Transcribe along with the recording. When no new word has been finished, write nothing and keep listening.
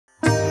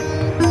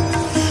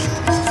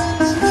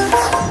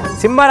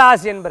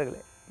சிம்மராசி என்பர்களே,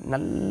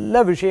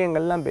 நல்ல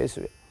விஷயங்கள்லாம்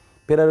பேசுவேன்.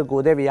 பிறருக்கு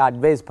உதவியாக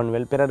அட்வைஸ்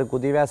பண்ணுவேன். பிறருக்கு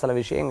உதவியாக சில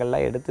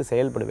விஷயங்கள்லாம் எடுத்து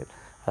செயல்படுவேன்.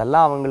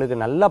 அதெல்லாம் அவங்களுக்கு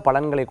நல்ல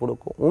பலன்களை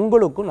கொடுக்கும்.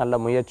 உங்களுக்கும் நல்ல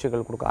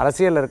முயற்சிகள் கொடுக்கும்.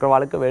 அரசியலில்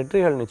இருக்கிறவங்களுக்கு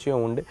வெற்றிகள்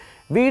நிச்சயம் உண்டு.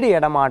 வீடு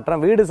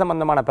இடமாற்றம், வீடு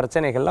சம்பந்தமான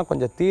பிரச்சனைகள்லாம்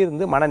கொஞ்சம்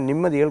தீர்ந்து மன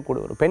நிம்மதிகள்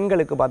கொடுக்கும்.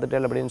 பெண்களுக்கு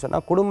பார்த்துட்டேன் அப்படின்னு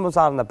சொன்னால் குடும்பம்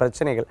சார்ந்த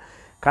பிரச்சனைகள்,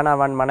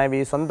 கணவன்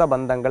மனைவி, சொந்த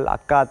பந்தங்கள்,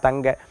 அக்கா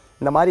தங்க,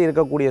 இந்த மாதிரி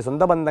இருக்கக்கூடிய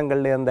சொந்த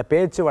பந்தங்களில் இருந்த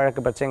பேச்சு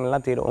வழக்கு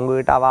பிரச்சனைகள்லாம் தீரும்.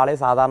 உங்கள்கிட்ட அவளே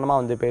சாதாரணமாக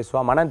வந்து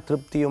பேசுவாள். மன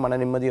திருப்தியும் மன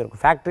நிம்மதியும்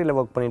இருக்கும். ஃபேக்ட்ரியில்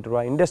ஒர்க் பண்ணிட்டு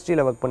இருவா,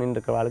 இண்டஸ்ட்ரியில் ஒர்க் பண்ணிட்டு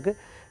இருக்கிறவங்களுக்கு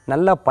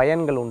நல்ல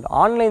பயன்கள் உண்டு.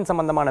 ஆன்லைன்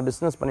சம்மந்தமான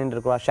பிஸ்னஸ் பண்ணிட்டு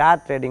இருக்கிறவா,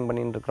 ஷேர் ட்ரேடிங்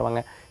பண்ணிட்டு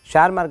இருக்கிறவங்க,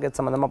 ஷேர் மார்க்கெட்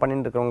சம்மந்தமாக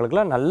பண்ணிட்டு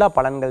இருக்கிறவங்களுக்குலாம் நல்ல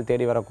பலன்கள்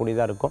தேடி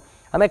வரக்கூடியதாக இருக்கும்.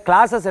 அதுமாதிரி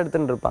கிளாஸஸ்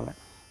எடுத்துகிட்டு இருப்பாங்க.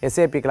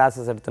 எஸ்ஏபி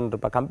கிளாஸஸ் எடுத்துகிட்டு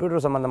இருப்பா,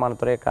 கம்ப்யூட்டர் சம்மந்தமான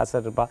துறை class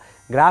எடுத்துருப்பா,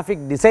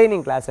 graphic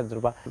designing class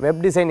எடுத்துருப்பா, web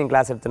designing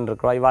class எடுத்துகிட்டு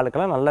இருக்கிறவா,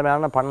 இவாளுக்கெல்லாம்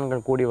நல்ல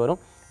பலன்கள் கூடி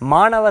வரும்.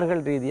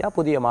 மாணவர்கள் ரீதியாக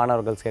புதிய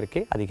மாணவர்கள்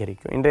சேர்க்கை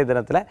அதிகரிக்கும். இன்றைய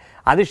தினத்தில்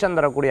அதிர்ஷ்டம்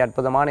தரக்கூடிய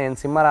அற்புதமான என்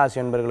சிம்மராசி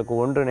என்பவர்களுக்கு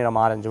 1 நிறம்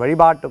ஆரஞ்சு.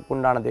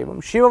 வழிபாட்டுக்குண்டான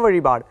தெய்வம் சிவ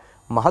வழிபாடு,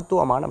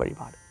 மகத்துவமான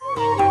வழிபாடு.